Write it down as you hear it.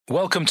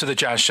Welcome to the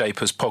Jazz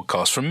Shapers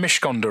podcast from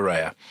Mishcon de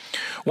Reya.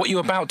 What you're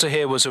about to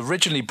hear was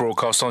originally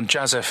broadcast on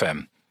Jazz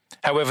FM.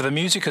 However, the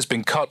music has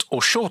been cut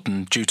or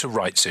shortened due to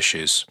rights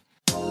issues.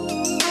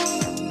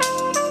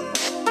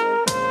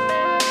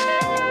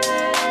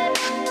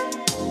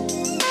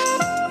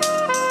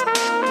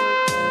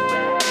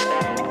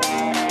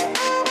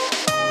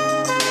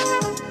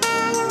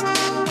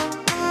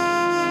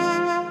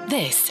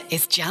 This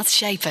is Jazz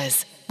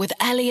Shapers with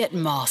Elliot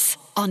Moss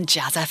on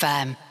Jazz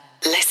FM.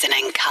 Listen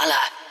in colour.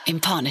 In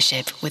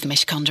partnership with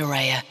Mishcon de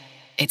Reya.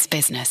 It's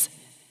business,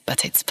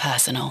 but it's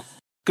personal.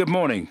 Good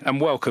morning and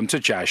welcome to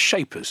Jazz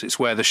Shapers. It's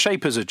where the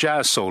shapers of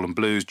jazz, soul and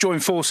blues join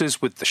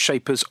forces with the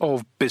shapers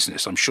of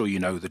business. I'm sure you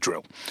know the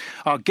drill.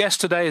 Our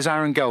guest today is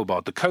Aaron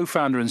Gelbard, the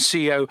co-founder and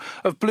CEO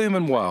of Bloom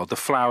and Wild, the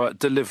flower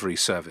delivery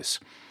service.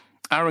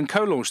 Aaron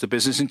co-launched the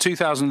business in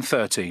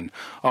 2013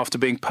 after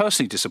being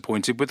personally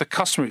disappointed with the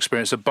customer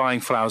experience of buying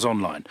flowers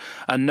online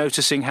and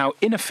noticing how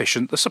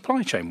inefficient the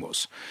supply chain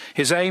was.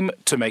 His aim,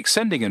 to make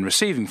sending and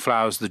receiving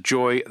flowers the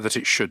joy that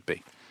it should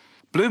be.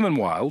 Bloom and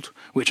Wild,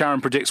 which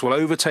Aaron predicts will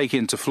overtake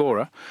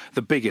Interflora,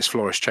 the biggest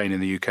florist chain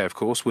in the UK, of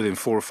course, within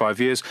 4 or 5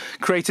 years,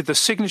 created the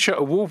signature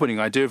award-winning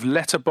idea of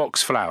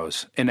letterbox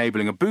flowers,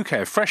 enabling a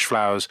bouquet of fresh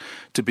flowers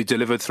to be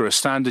delivered through a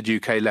standard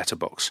UK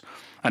letterbox.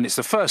 And it's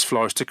the first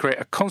florist to create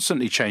a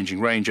constantly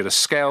changing range at a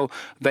scale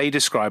they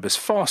describe as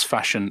fast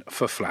fashion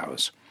for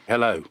flowers.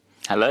 Hello.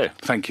 Hello.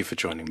 Thank you for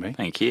joining me.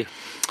 Thank you.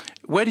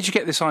 Where did you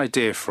get this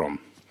idea from?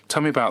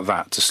 Tell me about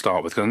that to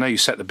start with, because I know you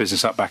set the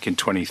business up back in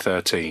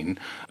 2013.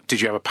 Did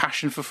you have a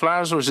passion for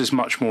flowers, or is this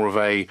much more of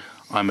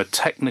I'm a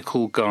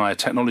technical guy,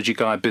 technology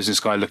guy,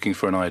 business guy looking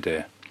for an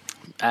idea?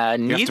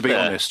 Neither. You have to be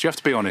honest. You have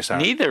to be honest,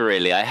 Aaron. Neither,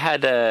 really. I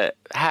had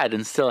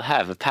and still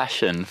have a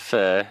passion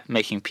for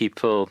making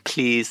people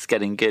pleased,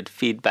 getting good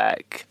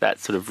feedback, that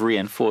sort of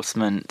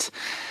reinforcement.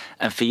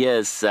 And for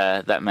years,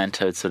 that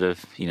meant I would sort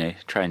of,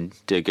 try and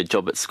do a good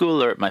job at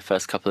school or at my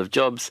first couple of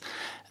jobs.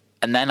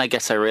 And then I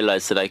guess I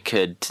realized that I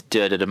could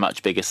do it at a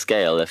much bigger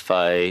scale if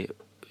I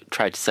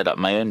tried to set up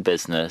my own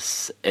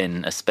business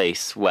in a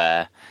space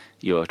where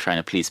you're trying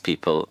to please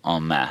people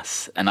en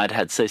masse. And I'd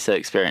had so-so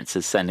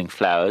experiences sending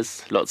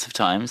flowers lots of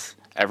times.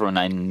 Everyone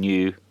I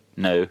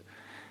know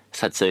has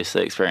had so-so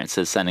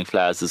experiences sending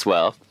flowers as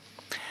well.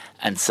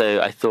 And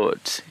so I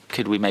thought,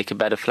 could we make a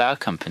better flower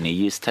company,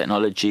 use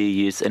technology,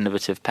 use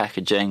innovative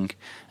packaging,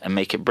 and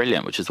make it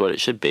brilliant, which is what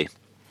it should be.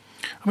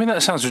 I mean,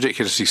 that sounds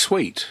ridiculously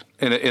sweet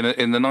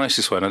in the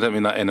nicest way, and I don't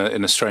mean that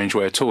in a strange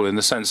way at all, in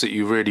the sense that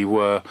you really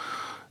were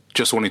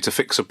just wanting to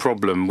fix a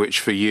problem which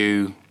for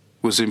you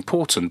was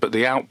important, but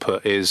the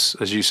output is,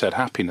 as you said,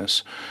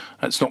 happiness.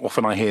 It's not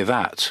often I hear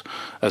that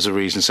as a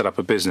reason to set up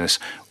a business.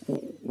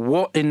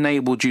 What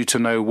enabled you to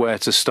know where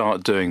to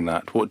start doing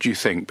that? What do you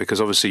think? Because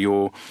obviously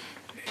you're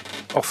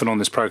often on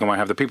this programme, I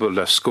have the people that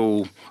left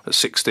school at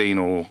 16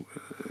 or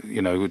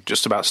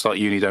just about to start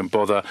uni, don't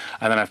bother.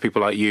 And then I have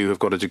people like you who've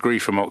got a degree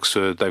from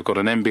Oxford, they've got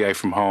an MBA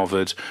from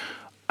Harvard,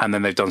 and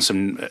then they've done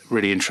some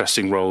really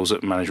interesting roles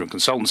at management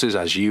consultancies,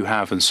 as you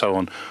have, and so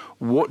on.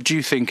 What do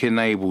you think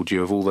enabled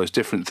you, of all those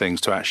different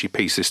things, to actually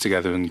piece this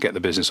together and get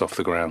the business off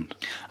the ground?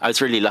 I was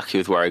really lucky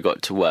with where I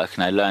got to work,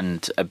 and I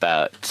learned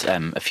about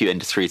a few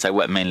industries. I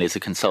worked mainly as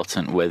a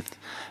consultant with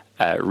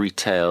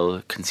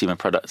retail, consumer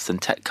products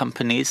and tech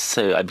companies.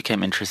 So I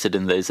became interested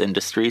in those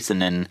industries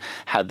and in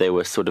how they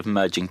were sort of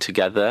merging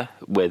together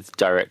with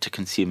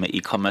direct-to-consumer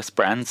e-commerce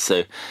brands.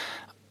 So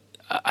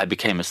I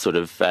became a sort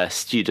of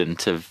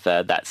student of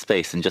that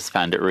space and just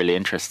found it really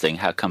interesting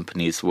how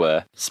companies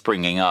were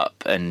springing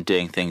up and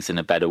doing things in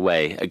a better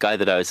way. A guy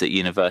that I was at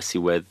university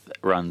with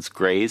runs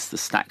Graze, the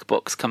snack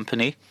box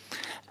company,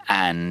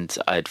 and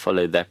I'd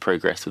followed their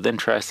progress with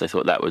interest. I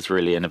thought that was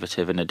really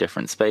innovative in a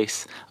different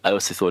space. I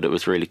also thought it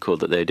was really cool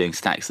that they were doing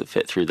snacks that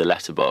fit through the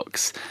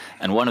letterbox.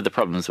 And one of the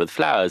problems with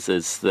flowers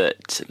is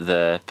that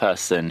the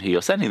person who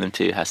you're sending them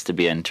to has to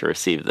be in to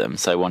receive them.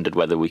 So I wondered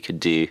whether we could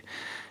do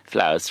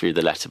flowers through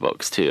the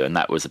letterbox too, and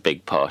that was a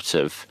big part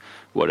of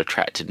what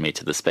attracted me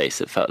to the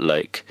space. It felt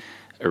like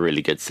a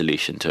really good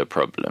solution to a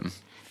problem.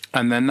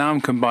 And then now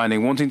I'm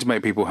combining wanting to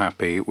make people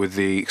happy with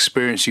the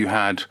experience you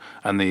had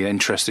and the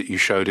interest that you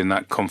showed in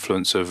that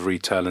confluence of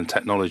retail and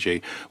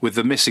technology, with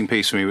the missing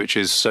piece for me, which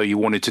is so you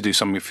wanted to do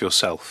something for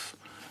yourself.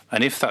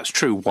 And if that's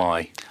true,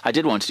 why? I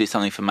did want to do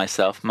something for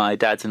myself. My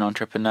dad's an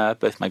entrepreneur.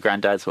 Both my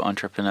granddads were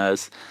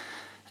entrepreneurs.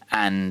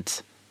 And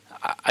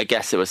I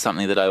guess it was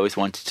something that I always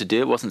wanted to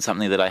do. It wasn't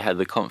something that I had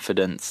the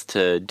confidence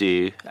to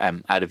do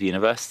out of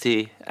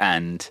university,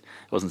 and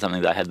it wasn't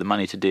something that I had the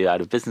money to do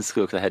out of business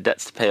school because I had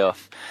debts to pay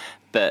off.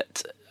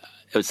 But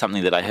it was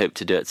something that I hoped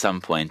to do at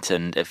some point,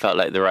 and it felt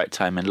like the right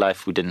time in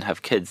life. We didn't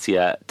have kids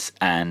yet,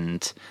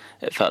 and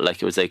it felt like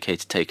it was okay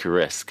to take a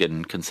risk,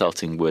 and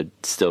consulting would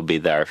still be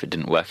there if it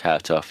didn't work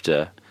out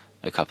after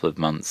a couple of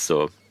months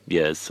or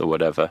years or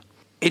whatever.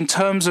 In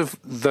terms of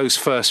those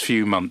first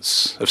few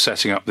months of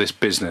setting up this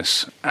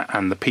business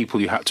and the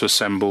people you had to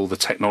assemble, the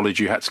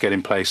technology you had to get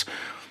in place,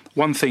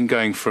 one thing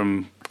going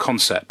from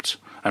concept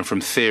and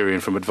from theory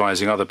and from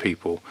advising other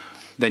people,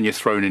 then you're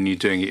thrown in and you're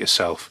doing it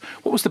yourself.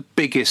 What was the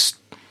biggest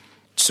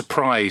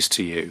surprise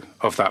to you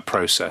of that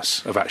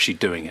process, of actually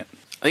doing it?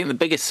 I think the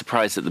biggest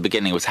surprise at the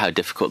beginning was how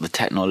difficult the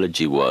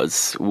technology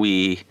was.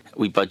 We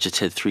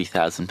budgeted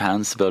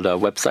 £3,000 to build our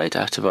website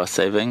out of our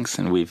savings,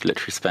 and we've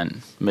literally spent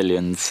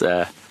millions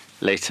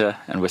later,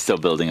 and we're still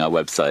building our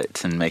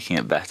website and making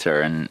it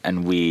better.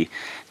 And we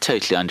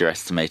totally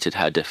underestimated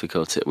how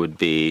difficult it would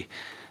be.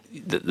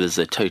 There's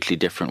a totally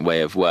different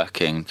way of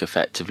working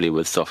effectively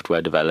with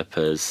software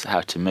developers,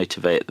 how to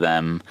motivate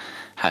them,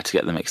 how to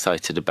get them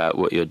excited about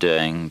what you're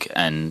doing,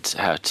 and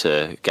how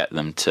to get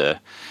them to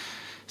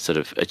sort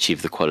of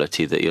achieve the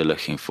quality that you're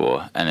looking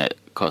for. And it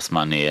costs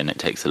money and it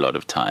takes a lot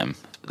of time.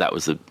 That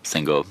was the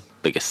single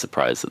biggest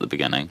surprise at the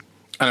beginning.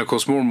 And of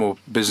course, more and more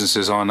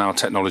businesses are now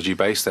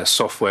technology-based, they're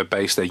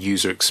software-based, they're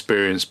user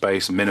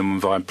experience-based, minimum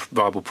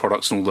viable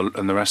products and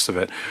the rest of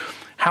it.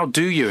 How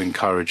do you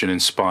encourage and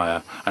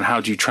inspire, and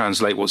how do you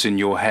translate what's in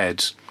your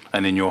head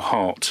and in your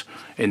heart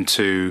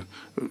into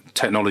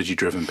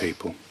technology-driven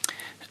people?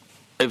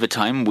 Over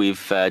time,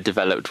 we've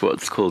developed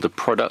what's called a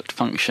product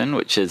function,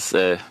 which is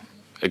a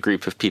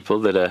group of people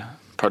that are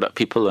product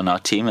people on our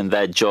team, and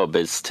their job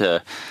is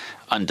to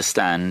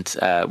understand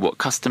what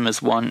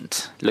customers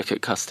want, look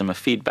at customer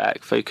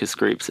feedback, focus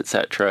groups,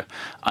 etc.,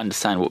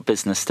 understand what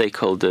business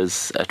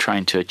stakeholders are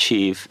trying to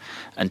achieve,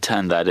 and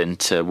turn that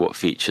into what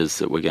features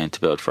that we're going to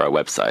build for our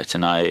website.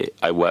 And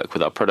I work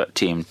with our product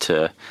team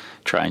to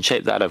try and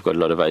shape that. I've got a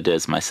lot of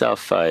ideas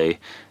myself. I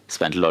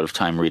spend a lot of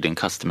time reading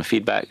customer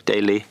feedback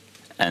daily,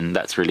 and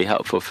that's really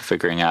helpful for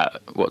figuring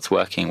out what's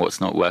working, what's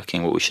not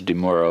working, what we should do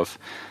more of.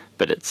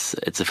 But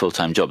it's a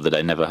full-time job that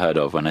I never heard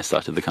of when I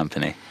started the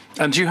company.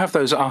 And do you have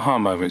those aha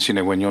moments,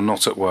 when you're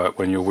not at work,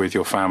 when you're with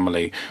your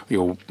family,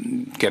 you're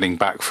getting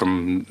back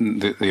from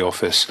the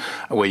office,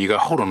 where you go,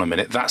 hold on a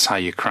minute, that's how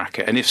you crack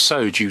it? And if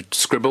so, do you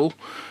scribble?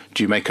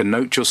 Do you make a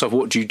note to yourself?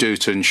 What do you do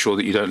to ensure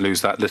that you don't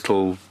lose that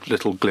little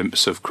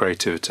glimpse of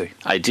creativity?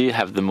 I do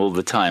have them all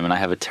the time, and I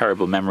have a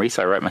terrible memory,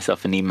 so I write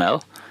myself an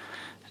email,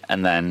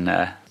 and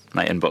then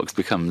my inbox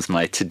becomes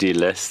my to-do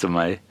list or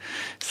my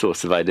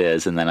source of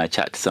ideas, and then I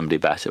chat to somebody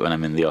about it when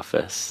I'm in the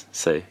office.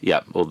 So,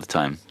 yeah, all the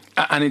time.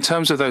 And in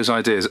terms of those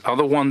ideas, are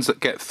the ones that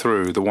get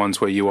through the ones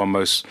where you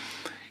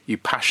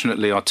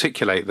passionately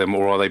articulate them,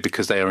 or are they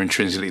because they are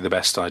intrinsically the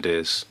best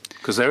ideas?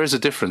 Because there is a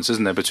difference,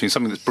 isn't there, between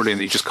something that's brilliant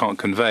that you just can't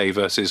convey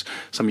versus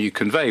something you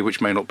convey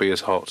which may not be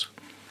as hot?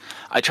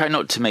 I try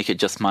not to make it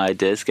just my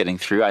ideas getting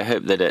through. I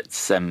hope that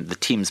it's the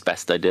team's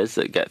best ideas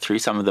that get through.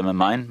 Some of them are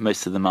mine,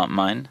 most of them aren't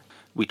mine.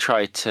 We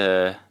try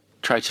to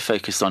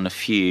focus on a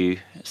few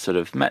sort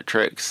of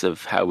metrics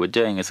of how we're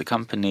doing as a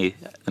company.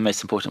 The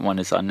most important one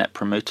is our Net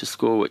Promoter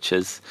Score, which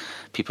is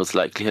people's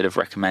likelihood of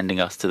recommending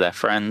us to their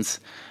friends.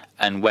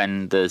 And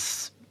when there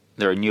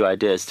are new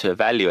ideas to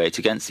evaluate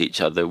against each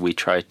other, we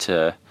try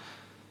to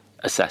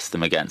assess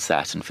them against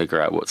that and figure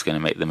out what's going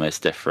to make the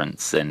most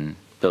difference in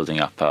building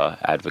up our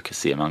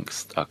advocacy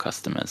amongst our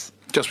customers.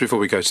 Just before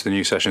we go to the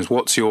new sessions,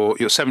 what's your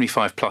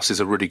 75 plus is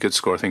a really good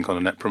score, I think, on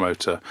a Net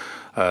Promoter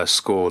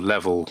Score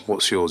level.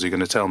 What's yours? Are you going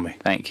to tell me?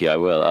 Thank you, I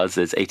will. Ours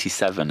is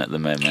 87 at the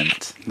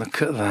moment.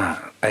 Look at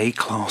that.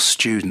 A-class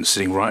student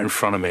sitting right in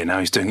front of me. Now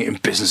he's doing it in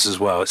business as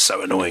well. It's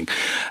so annoying.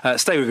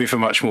 Stay with me for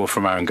much more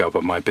from Aaron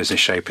Gelbart, my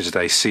business shaper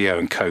today, CEO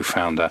and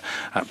co-founder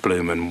at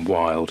Bloom &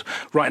 Wild.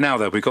 Right now,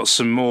 though, we've got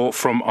some more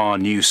from our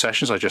new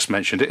sessions. I just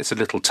mentioned it. It's a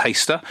little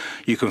taster.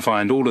 You can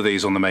find all of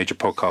these on the major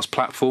podcast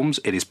platforms.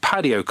 It is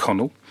Paddy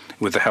O'Connell,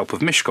 with the help of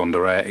Mishcon de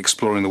Reya,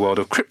 exploring the world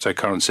of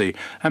cryptocurrency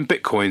and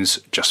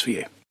bitcoins just for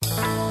you.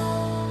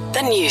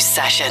 The News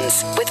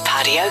Sessions with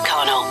Paddy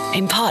O'Connell,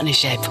 in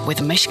partnership with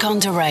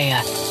Mishcon de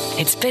Reya.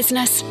 It's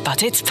business,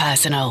 but it's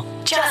personal.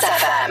 Jazz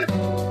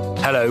FM.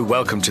 Hello,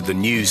 welcome to the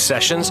News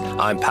Sessions.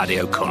 I'm Paddy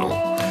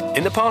O'Connell.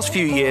 In the past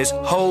few years,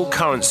 whole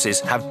currencies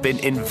have been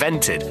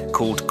invented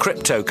called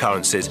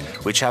cryptocurrencies,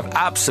 which have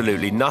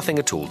absolutely nothing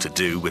at all to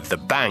do with the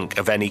bank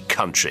of any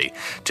country.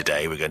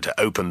 Today, we're going to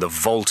open the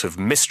vault of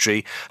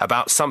mystery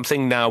about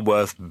something now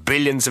worth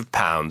billions of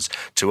pounds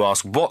to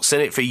ask what's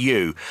in it for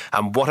you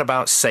and what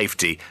about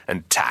safety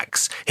and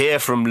tax. Here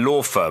from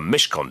law firm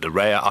Mishcon de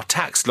Reya, our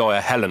tax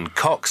lawyer Helen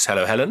Cox.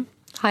 Hello, Helen.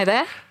 Hi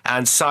there.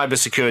 And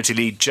cybersecurity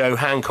lead Joe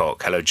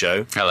Hancock. Hello,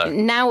 Joe. Hello.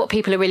 Now what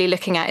people are really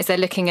looking at is they're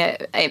looking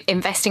at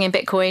investing in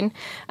Bitcoin.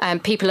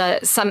 People are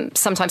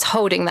sometimes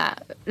holding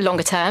that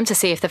longer term to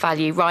see if the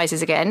value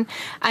rises again.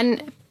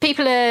 And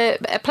people are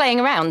playing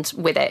around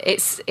with it.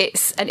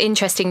 It's an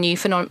interesting new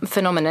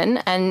phenomenon,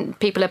 and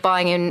people are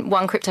buying in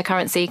one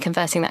cryptocurrency,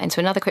 converting that into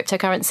another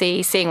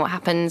cryptocurrency, seeing what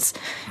happens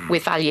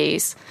with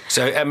values.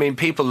 So, I mean,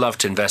 people love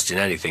to invest in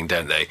anything,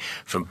 don't they?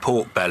 From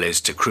pork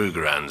bellies to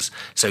Krugerrands.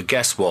 So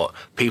guess what?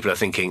 People are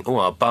thinking,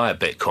 I'll buy a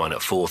Bitcoin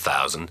at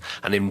 4,000,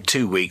 and in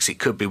 2 weeks it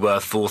could be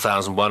worth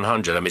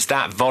 4,100. I mean, it's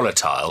that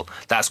volatile.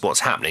 That's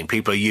what's happening.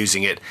 People are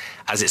using it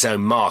as its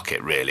own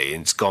market, really.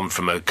 It's gone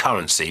from a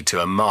currency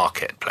to a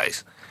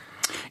marketplace.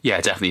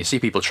 Yeah, definitely. You see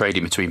people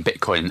trading between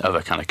Bitcoin and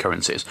other kind of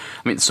currencies.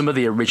 I mean, some of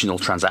the original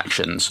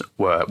transactions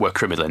were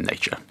criminal in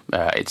nature.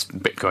 It's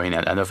Bitcoin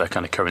and other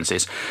kind of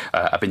currencies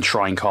have been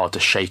trying hard to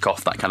shake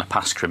off that kind of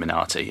past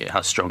criminality. It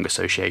has strong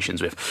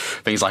associations with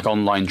things like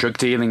online drug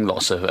dealing.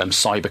 Lots of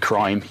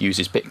cybercrime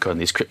uses Bitcoin,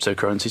 these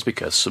cryptocurrencies,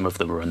 because some of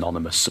them are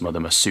anonymous, some of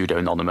them are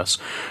pseudo-anonymous,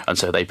 and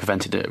so they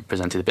presented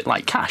a bit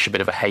like cash, a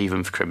bit of a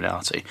haven for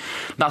criminality.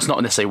 That's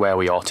not necessarily where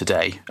we are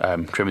today.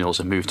 Criminals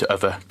have moved to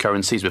other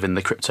currencies within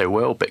the crypto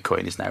world.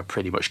 Bitcoin is now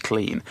pretty much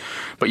clean,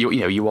 but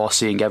you are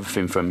seeing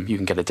everything from, you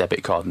can get a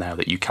debit card now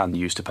that you can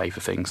use to pay for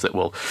things that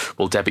will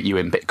debit you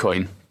in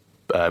Bitcoin.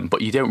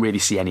 But you don't really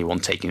see anyone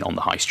taking it on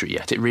the high street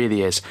yet. It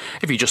really is,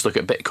 if you just look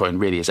at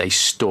Bitcoin, really is a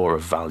store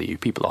of value.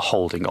 People are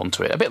holding on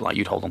to it, a bit like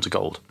you'd hold on to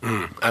gold.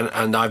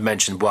 And I've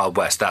mentioned Wild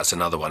West. That's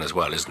another one as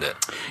well, isn't it?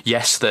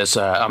 Yes, there's,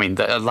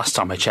 the last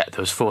time I checked,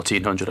 there was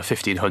 1,400 or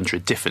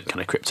 1,500 different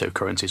kind of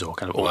cryptocurrencies or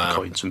kind of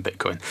altcoins from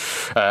Bitcoin.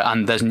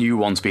 And there's new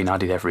ones being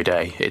added every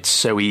day. It's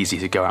so easy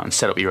to go out and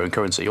set up your own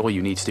currency. All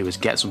you need to do is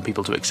get some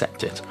people to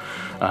accept it.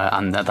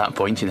 And at that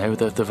point,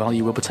 the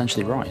value will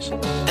potentially rise.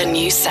 The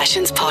New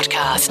Sessions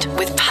Podcast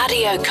with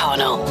Paddy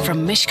O'Connell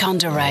from Mishcon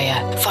de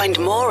Reya. Find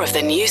more of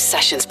the New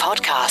Sessions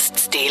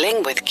podcasts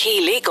dealing with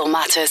key legal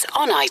matters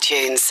on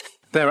iTunes.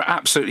 There are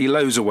absolutely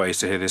loads of ways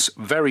to hear this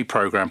very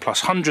programme,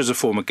 plus hundreds of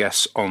former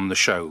guests on the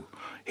show.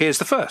 Here's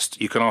the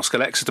first. You can ask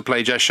Alexa to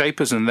play Jazz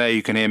Shapers, and there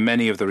you can hear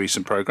many of the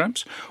recent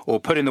programmes, or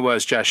put in the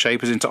words Jazz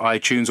Shapers into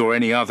iTunes or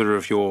any other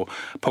of your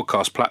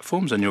podcast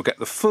platforms, and you'll get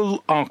the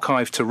full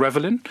archive to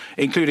revel in,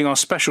 including our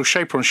special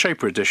Shaper on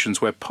Shaper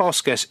editions, where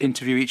past guests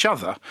interview each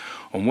other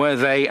on where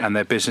they and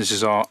their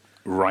businesses are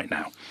right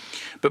now.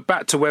 But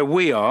back to where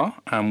we are,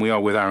 and we are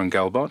with Aaron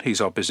Gelbard.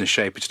 He's our business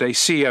shaper today,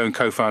 CEO and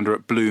co-founder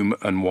at Bloom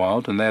and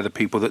Wild, and they're the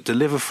people that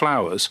deliver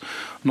flowers,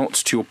 not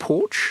to your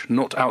porch,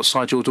 not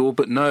outside your door,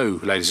 but no,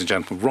 ladies and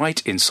gentlemen,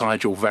 right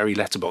inside your very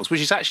letterbox, which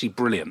is actually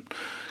brilliant.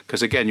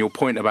 Because again, your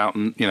point about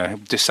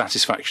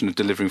dissatisfaction of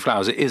delivering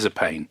flowers, it is a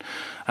pain,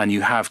 and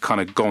you have kind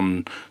of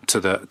gone to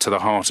the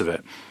heart of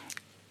it.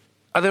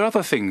 Are there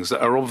other things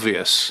that are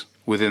obvious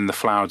within the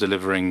flower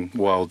delivering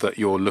world that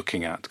you're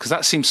looking at? Because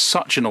that seems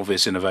such an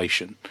obvious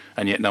innovation,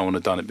 and yet no one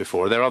had done it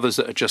before. Are there others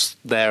that are just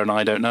there and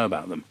I don't know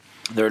about them?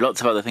 There are lots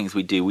of other things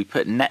we do. We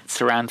put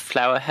nets around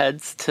flower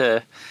heads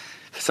for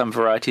some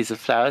varieties of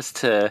flowers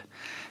to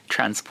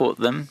transport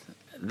them.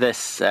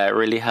 This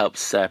really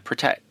helps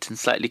protect and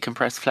slightly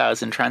compress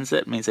flowers in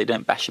transit. It means they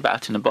don't bash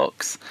about in a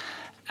box,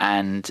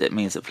 and it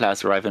means that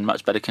flowers arrive in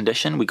much better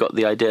condition. We got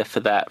the idea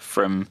for that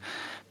from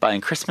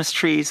buying Christmas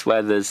trees,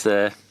 where there's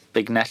a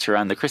big net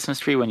around the Christmas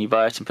tree when you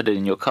buy it and put it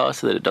in your car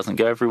so that it doesn't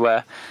go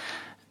everywhere.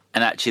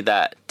 And actually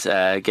that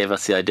gave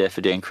us the idea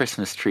for doing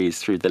Christmas trees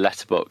through the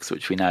letterbox,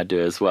 which we now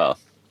do as well.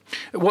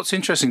 What's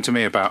interesting to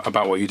me about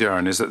what you do,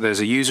 Aaron, is that there's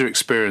a user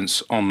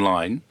experience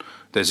online,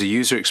 there's a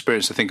user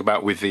experience to think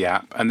about with the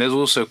app, and there's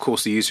also, of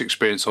course, the user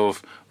experience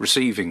of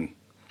receiving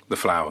the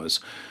flowers.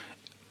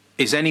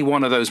 Is any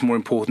one of those more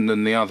important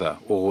than the other,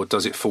 or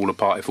does it fall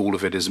apart if all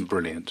of it isn't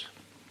brilliant?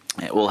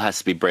 It all has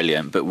to be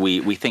brilliant, but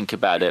we think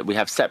about it. We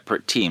have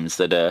separate teams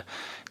that are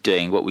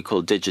doing what we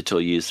call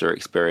digital user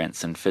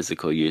experience and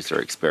physical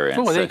user experience.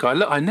 Oh, there you go.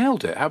 Look, I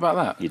nailed it. How about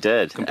that? You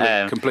did.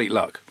 Complete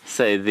luck.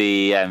 So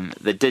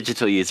the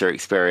digital user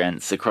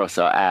experience across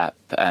our app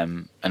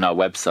and our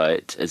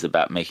website is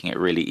about making it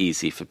really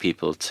easy for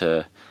people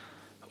to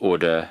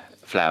order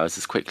flowers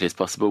as quickly as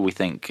possible. We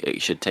think it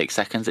should take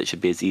seconds. It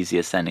should be as easy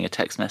as sending a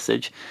text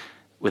message.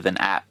 With an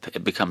app,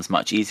 it becomes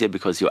much easier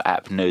because your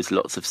app knows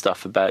lots of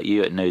stuff about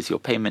you. It knows your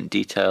payment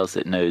details.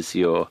 It knows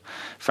your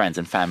friends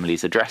and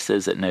family's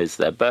addresses. It knows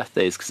their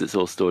birthdays because it's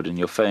all stored in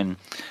your phone.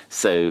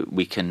 So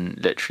we can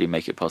literally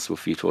make it possible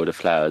for you to order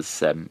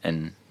flowers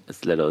in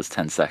as little as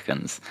 10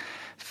 seconds.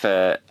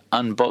 For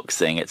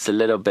unboxing, it's a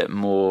little bit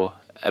more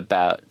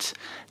about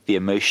the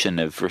emotion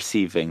of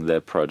receiving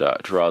the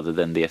product rather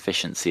than the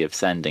efficiency of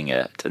sending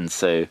it. And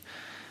so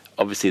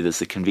obviously there's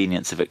the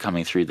convenience of it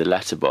coming through the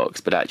letterbox,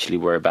 but actually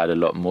we're about a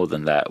lot more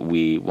than that.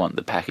 We want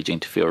the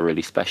packaging to feel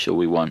really special.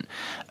 We want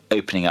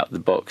opening up the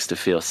box to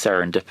feel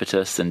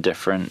serendipitous and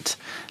different.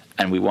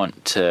 And we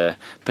want to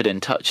put in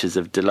touches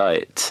of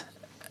delight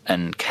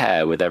and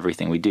care with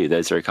everything we do.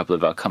 Those are a couple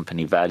of our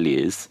company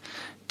values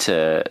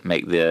to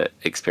make the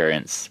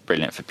experience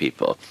brilliant for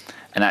people.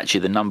 And actually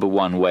the number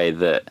one way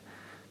that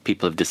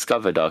people have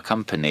discovered our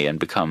company and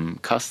become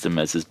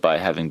customers is by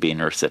having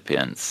been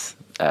recipients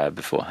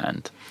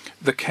beforehand.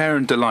 The care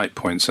and delight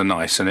points are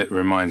nice, and it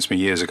reminds me,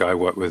 years ago I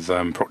worked with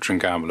Procter &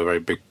 Gamble, a very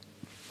big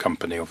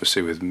company,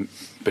 obviously with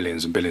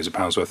billions and billions of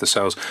pounds worth of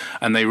sales,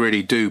 and they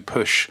really do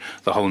push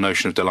the whole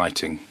notion of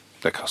delighting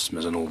their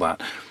customers and all that.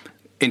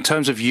 In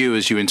terms of you,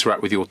 as you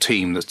interact with your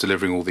team that's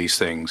delivering all these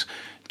things,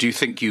 do you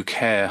think you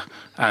care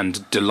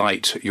and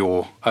delight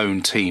your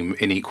own team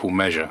in equal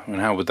measure?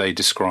 And how would they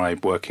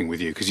describe working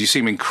with you? Because you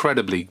seem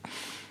incredibly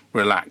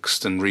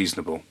relaxed and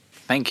reasonable.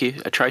 Thank you.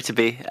 I try to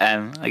be.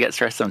 I get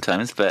stressed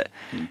sometimes, but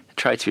I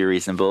try to be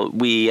reasonable.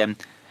 We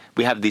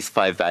we have these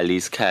 5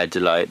 values: care,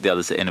 delight. The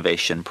others are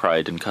innovation,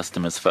 pride, and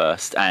customers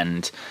first.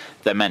 And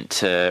they're meant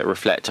to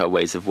reflect our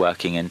ways of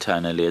working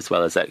internally as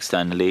well as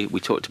externally. We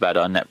talked about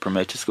our Net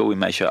Promoter Score. We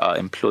measure our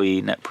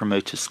employee Net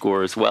Promoter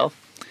Score as well.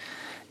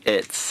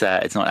 It's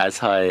not as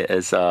high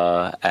as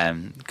our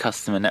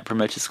customer Net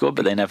Promoter Score,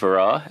 but they never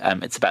are.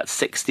 It's about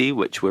 60,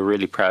 which we're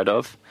really proud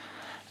of.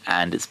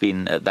 And it's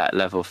been at that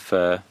level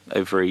for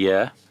over a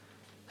year.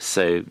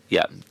 So,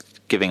 yeah,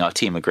 giving our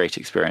team a great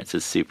experience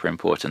is super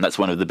important. That's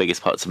one of the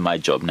biggest parts of my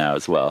job now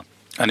as well.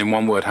 And in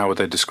one word, how would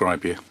they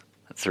describe you?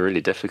 That's a really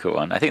difficult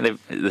one. I think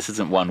this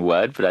isn't one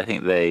word, but I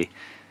think they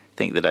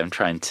think that I'm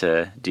trying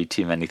to do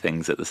too many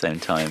things at the same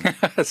time.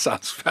 That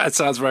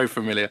sounds very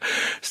familiar.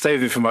 Stay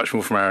with me for much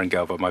more from Aaron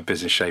Gelbard, my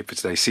business shaper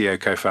today, CEO,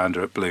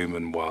 co-founder at Bloom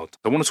and Wild.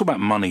 I want to talk about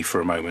money for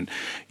a moment.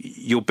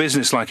 Your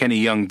business, like any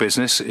young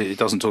business, it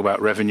doesn't talk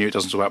about revenue, it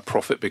doesn't talk about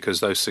profit, because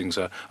those things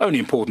are only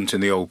important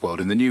in the old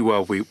world. In the new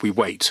world, we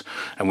wait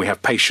and we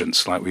have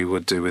patience, like we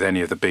would do with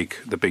any of the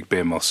big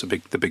beer moths, the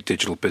big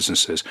digital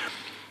businesses.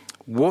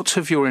 What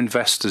have your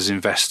investors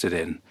invested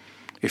in,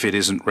 if it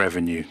isn't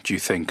revenue, do you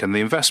think? And the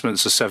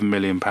investments are £7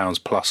 million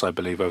plus, I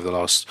believe, over the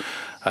last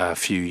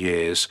few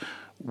years.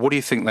 What do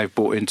you think they've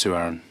bought into,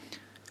 Aaron?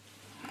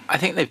 I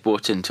think they've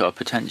bought into our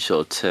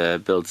potential to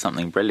build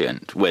something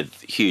brilliant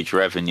with huge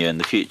revenue in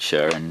the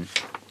future. And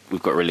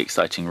we've got really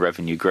exciting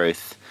revenue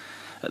growth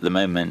at the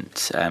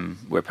moment.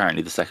 We're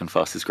apparently the second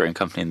fastest growing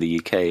company in the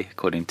UK,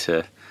 according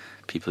to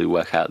people who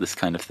work out this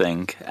kind of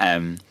thing.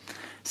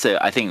 So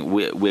I think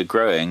we're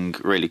growing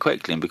really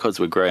quickly, and because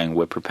we're growing,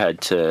 we're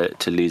prepared to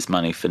lose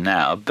money for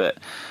now. But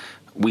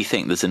we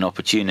think there's an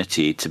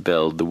opportunity to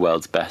build the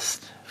world's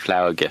best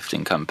flower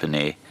gifting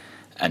company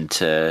and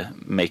to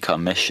make our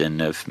mission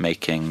of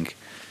making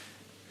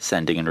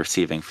sending and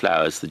receiving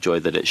flowers the joy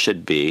that it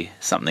should be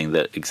something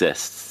that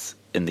exists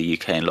in the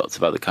UK and lots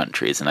of other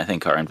countries. And I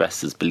think our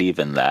investors believe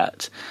in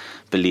that,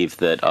 believe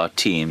that our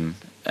team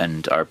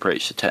and our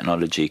approach to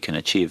technology can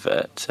achieve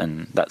it,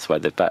 and that's why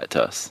they've backed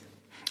us.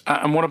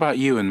 And what about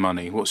you and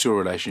money? What's your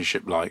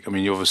relationship like? I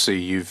mean,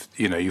 obviously you've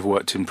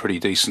worked in pretty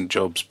decent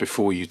jobs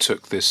before you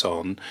took this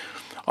on.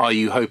 Are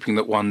you hoping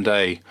that one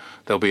day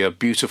there'll be a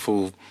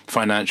beautiful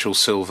financial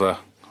silver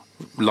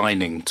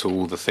lining to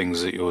all the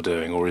things that you're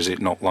doing, or is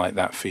it not like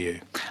that for you?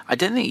 I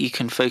don't think you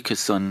can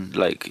focus on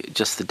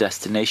just the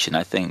destination.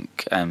 I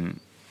think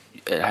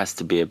it has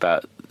to be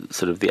about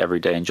sort of the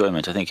everyday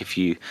enjoyment. I think if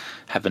you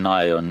have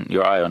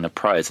your eye on a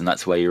prize and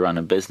that's where you run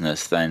a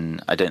business, then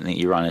I don't think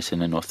you run it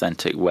in an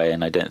authentic way,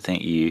 and I don't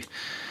think you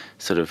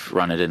sort of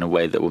run it in a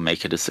way that will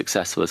make it as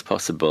successful as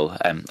possible.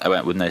 I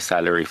went with no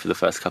salary for the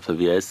first couple of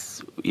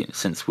years.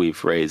 Since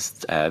we've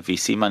raised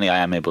VC money, I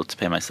am able to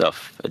pay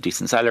myself a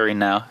decent salary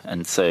now,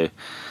 and so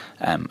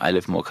I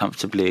live more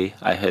comfortably.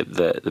 I hope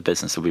that the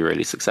business will be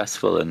really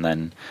successful, and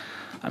then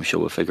I'm sure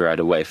we'll figure out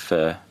a way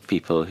for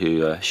people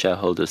who are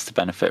shareholders to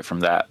benefit from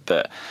that.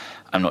 But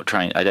I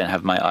don't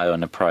have my eye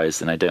on a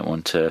prize, and I don't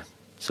want to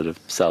sort of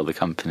sell the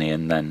company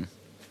and then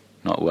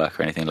not work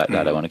or anything like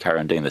that. I want to carry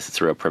on doing this.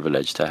 It's a real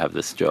privilege to have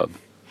this job.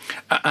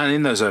 And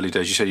in those early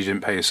days, you said you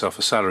didn't pay yourself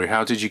a salary.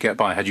 How did you get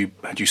by? Had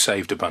you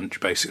saved a bunch,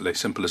 basically?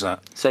 Simple as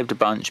that. Saved a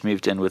bunch,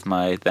 moved in with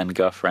my then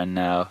girlfriend,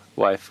 now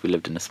wife. We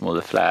lived in a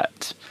smaller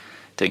flat.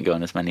 Didn't go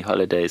on as many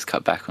holidays,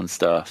 cut back on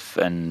stuff,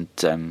 and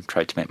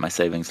tried to make my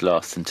savings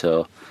last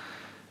until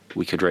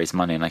we could raise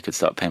money and I could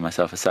start paying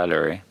myself a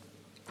salary.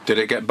 Did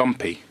it get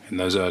bumpy in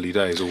those early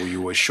days, or were you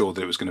always sure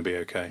that it was going to be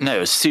okay? No, it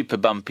was super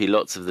bumpy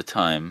lots of the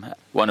time.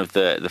 One of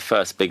the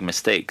first big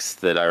mistakes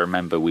that I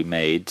remember we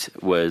made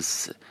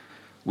was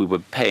we were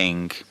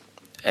paying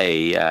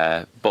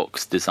a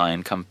box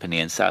design company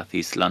in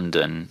southeast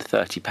London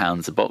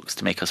 £30 a box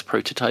to make us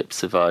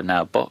prototypes of our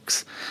now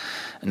box.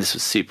 And this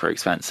was super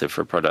expensive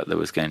for a product that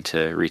was going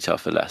to retail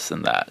for less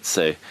than that.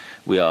 So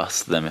we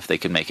asked them if they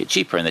could make it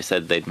cheaper, and they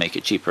said they'd make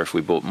it cheaper if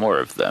we bought more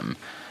of them.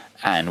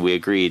 And we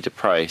agreed a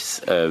price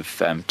of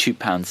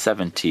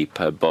 £2.70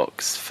 per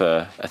box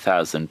for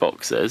 1,000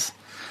 boxes.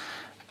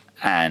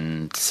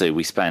 And so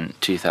we spent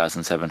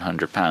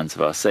 £2,700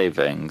 of our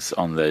savings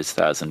on those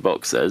 1,000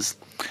 boxes.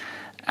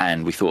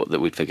 And we thought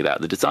that we'd figured out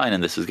the design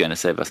and this was going to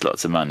save us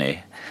lots of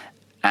money.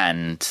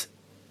 And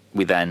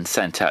we then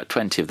sent out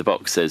 20 of the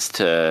boxes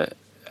to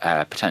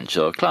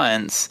potential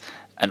clients,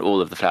 and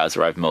all of the flowers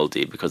arrived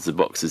mouldy because the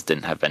boxes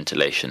didn't have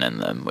ventilation in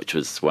them, which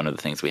was one of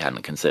the things we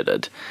hadn't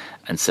considered.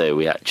 And so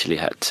we actually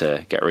had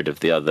to get rid of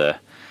the other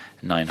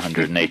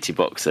 980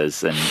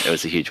 boxes, and it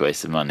was a huge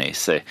waste of money.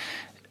 So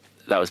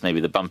that was maybe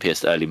the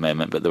bumpiest early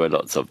moment, but there were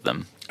lots of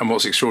them. And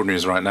what's extraordinary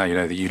is right now,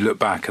 that you look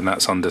back and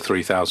that's under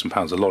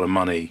 £3,000, a lot of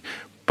money,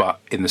 but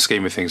in the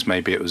scheme of things,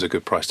 maybe it was a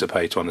good price to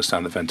pay to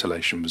understand that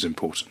ventilation was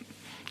important.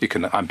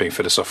 I'm being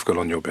philosophical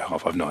on your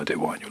behalf. I've no idea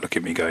why. And you'll look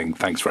at me going,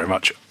 thanks very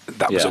much.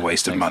 That was a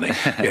waste of money.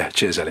 Yeah,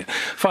 cheers, Elliot.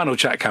 Final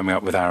chat coming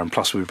up with Aaron.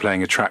 Plus, we'll be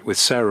playing a track with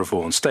Sarah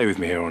Vaughan. Stay with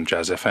me here on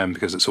Jazz FM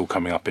because it's all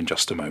coming up in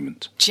just a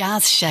moment.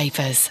 Jazz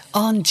Shapers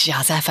on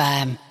Jazz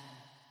FM.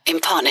 In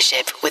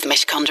partnership with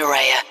Mishcon de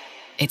Reya.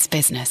 It's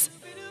business,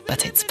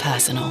 but it's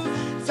personal.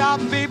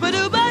 Some people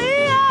do, but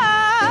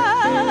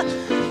yeah.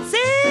 See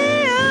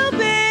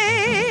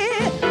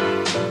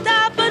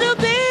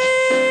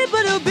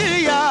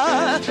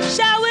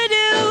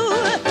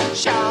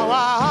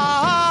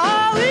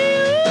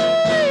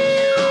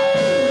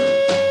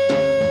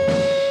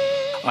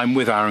I'm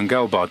with Aaron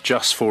Gelbard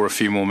just for a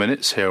few more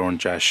minutes here on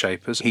Jazz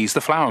Shapers. He's the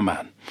flower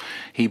man.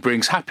 He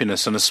brings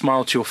happiness and a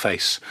smile to your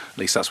face. At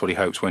least that's what he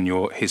hopes when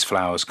his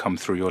flowers come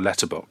through your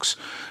letterbox,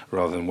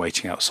 rather than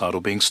waiting outside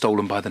or being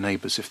stolen by the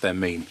neighbours if they're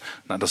mean.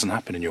 That doesn't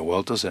happen in your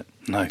world, does it?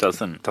 No. It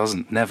doesn't.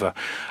 Doesn't. Never.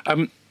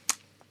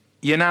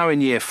 You're now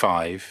in year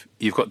 5.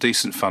 You've got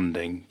decent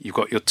funding. You've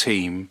got your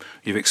team.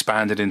 You've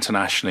expanded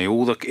internationally.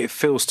 It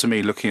feels to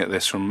me, looking at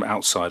this from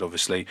outside,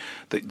 obviously,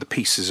 that the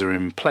pieces are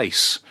in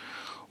place.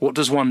 What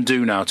does one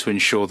do now to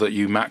ensure that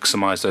you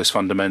maximise those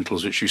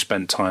fundamentals which you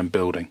spent time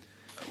building?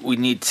 We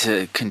need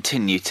to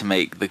continue to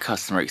make the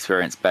customer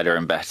experience better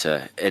and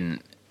better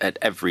at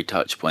every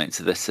touch point.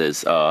 So this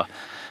is our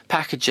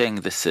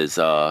packaging, this is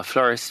our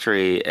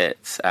floristry,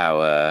 it's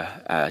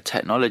our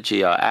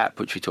technology, our app,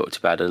 which we talked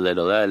about a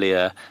little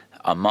earlier,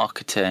 our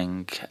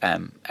marketing,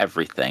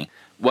 everything.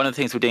 One of the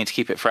things we're doing to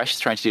keep it fresh is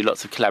trying to do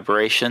lots of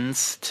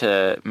collaborations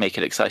to make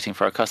it exciting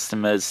for our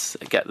customers,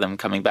 get them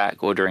coming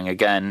back, ordering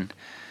again,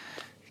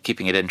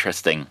 keeping it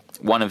interesting.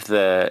 One of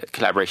the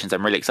collaborations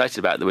I'm really excited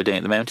about that we're doing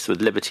at the moment is with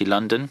Liberty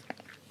London.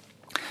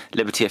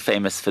 Liberty are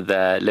famous for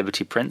their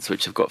Liberty prints,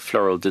 which have got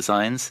floral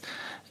designs.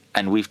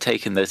 And we've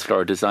taken those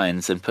floral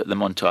designs and put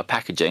them onto our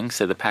packaging.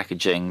 So the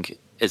packaging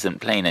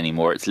isn't plain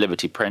anymore. It's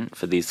Liberty print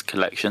for these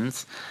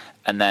collections.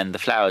 And then the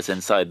flowers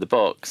inside the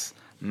box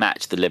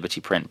match the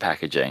Liberty print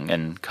packaging.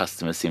 And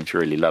customers seem to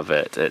really love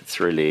it. It's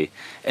really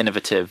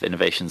innovative.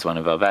 Innovation's one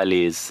of our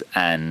values.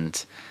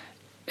 And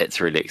it's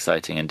really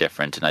exciting and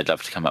different, and I'd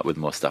love to come up with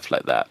more stuff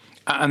like that.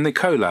 And the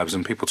collabs,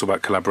 and people talk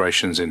about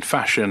collaborations in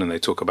fashion, and they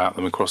talk about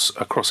them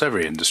across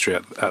every industry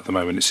at the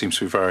moment. It seems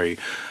to be very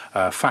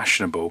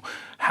fashionable.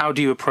 How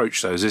do you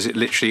approach those? Is it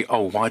literally,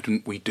 why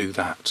didn't we do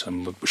that?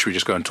 And should we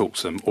just go and talk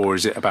to them? Or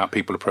is it about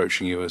people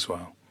approaching you as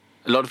well?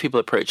 A lot of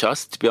people approach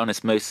us. To be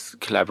honest, most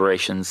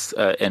collaborations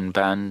are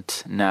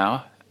inbound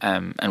now.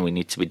 And we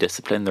need to be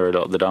disciplined. There are a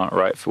lot that aren't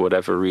right for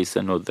whatever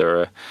reason, or there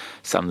are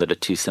some that are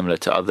too similar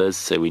to others,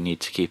 so we need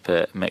to keep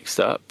it mixed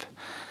up.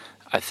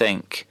 I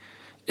think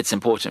it's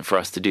important for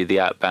us to do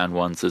the outbound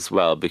ones as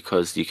well,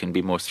 because you can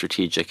be more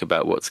strategic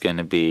about what's going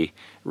to be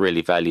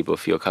really valuable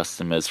for your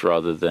customers,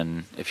 rather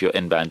than if you're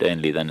inbound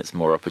only, then it's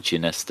more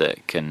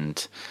opportunistic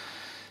and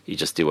you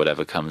just do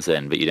whatever comes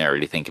in, but you don't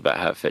really think about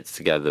how it fits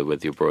together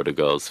with your broader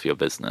goals for your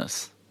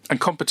business. And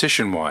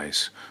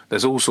competition-wise,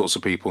 there's all sorts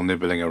of people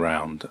nibbling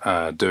around,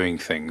 doing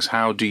things.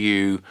 How do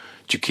you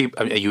keep?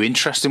 Are you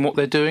interested in what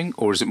they're doing,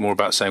 or is it more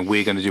about saying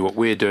we're going to do what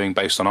we're doing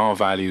based on our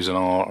values and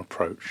our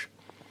approach?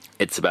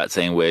 It's about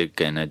saying we're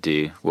going to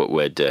do what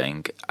we're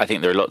doing. I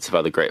think there are lots of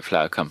other great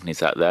flower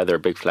companies out there. There are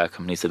big flower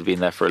companies that have been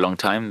there for a long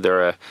time.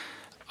 There are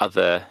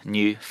other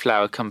new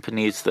flower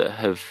companies that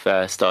have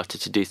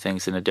started to do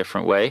things in a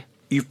different way.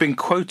 You've been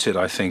quoted,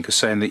 I think, as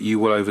saying that you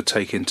will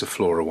overtake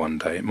Interflora one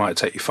day. It might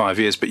take you 5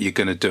 years, but you're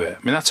going to do it.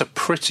 I mean, that's a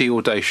pretty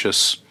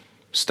audacious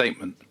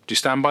statement. Do you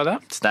stand by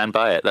that? Stand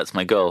by it. That's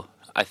my goal.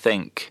 I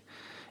think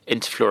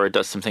Interflora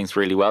does some things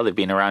really well. They've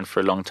been around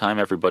for a long time.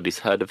 Everybody's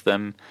heard of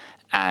them.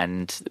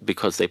 And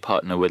because they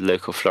partner with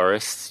local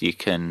florists, you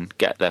can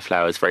get their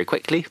flowers very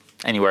quickly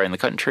anywhere in the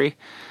country.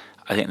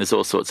 I think there's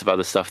all sorts of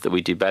other stuff that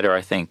we do better.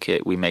 I think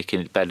we make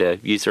a better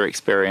user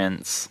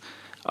experience.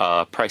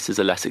 Our prices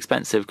are less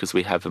expensive because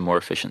we have a more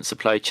efficient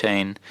supply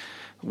chain.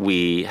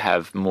 We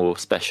have more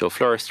special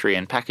floristry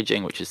and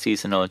packaging, which is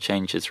seasonal,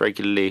 changes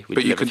regularly.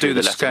 But you can do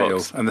the scale,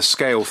 and the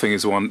scale thing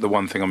is the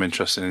one thing I'm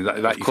interested in.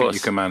 That you think you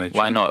can manage.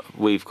 Why not?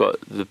 We've got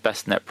the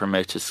best Net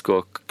Promoter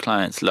Score.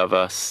 Clients love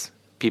us.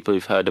 People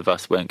who've heard of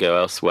us won't go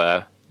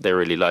elsewhere. They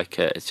really like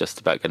it. It's just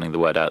about getting the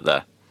word out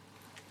there.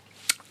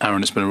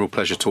 Aaron, it's been a real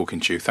pleasure talking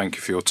to you. Thank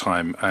you for your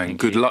time, and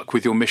good luck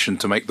with your mission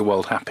to make the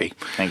world happy.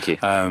 Thank you.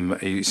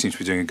 You seem to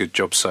be doing a good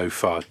job so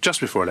far. Just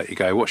before I let you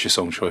go, what's your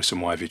song choice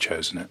and why have you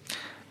chosen it?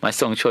 My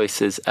song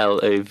choice is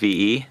Love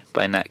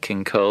by Nat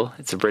King Cole.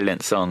 It's a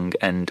brilliant song,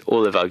 and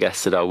all of our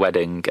guests at our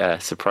wedding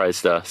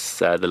surprised us.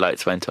 The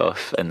lights went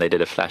off and they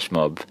did a flash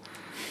mob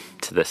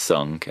to this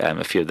song.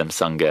 A few of them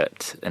sung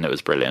it, and it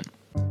was brilliant.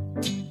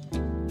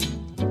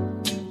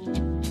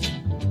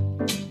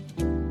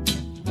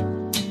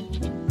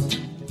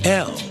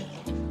 L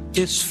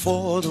is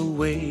for the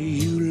way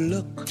you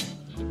look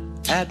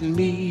at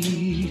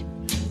me.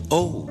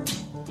 O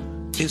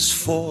is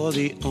for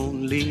the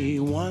only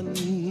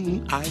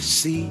one I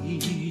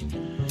see.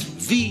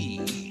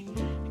 V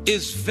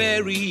is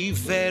very,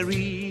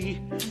 very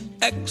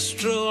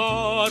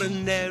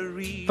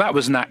extraordinary. That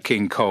was Nat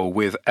King Cole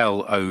with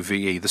Love,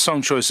 the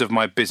song choice of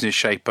my business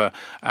shaper,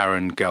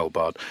 Aaron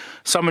Gelbard.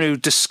 Someone who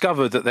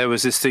discovered that there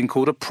was this thing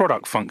called a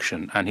product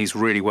function, and he's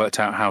really worked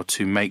out how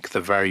to make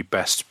the very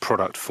best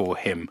product for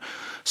him.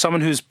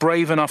 Someone who's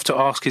brave enough to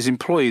ask his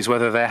employees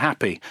whether they're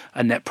happy.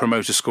 A Net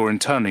Promoter Score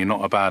internally,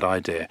 not a bad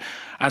idea.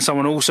 And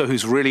someone also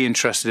who's really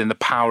interested in the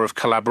power of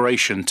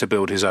collaboration to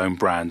build his own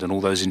brand and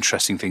all those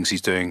interesting things he's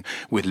doing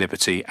with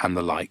Liberty and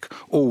the like.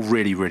 All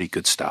really, really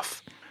good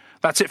stuff.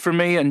 That's it from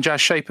me and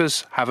Jazz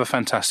Shapers. Have a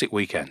fantastic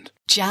weekend.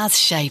 Jazz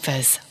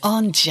Shapers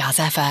on Jazz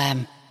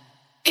FM.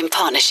 in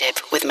partnership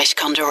with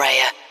Mishcon de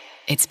Reya.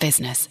 It's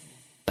business,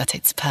 but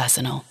it's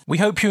personal. We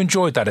hope you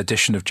enjoyed that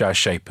edition of Jazz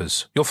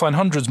Shapers. You'll find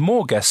hundreds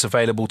more guests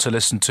available to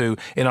listen to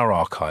in our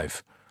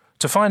archive.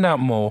 To find out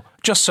more,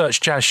 just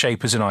search Jazz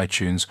Shapers in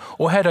iTunes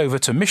or head over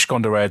to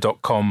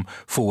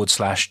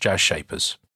mishkondereya.com/Jazz Shapers.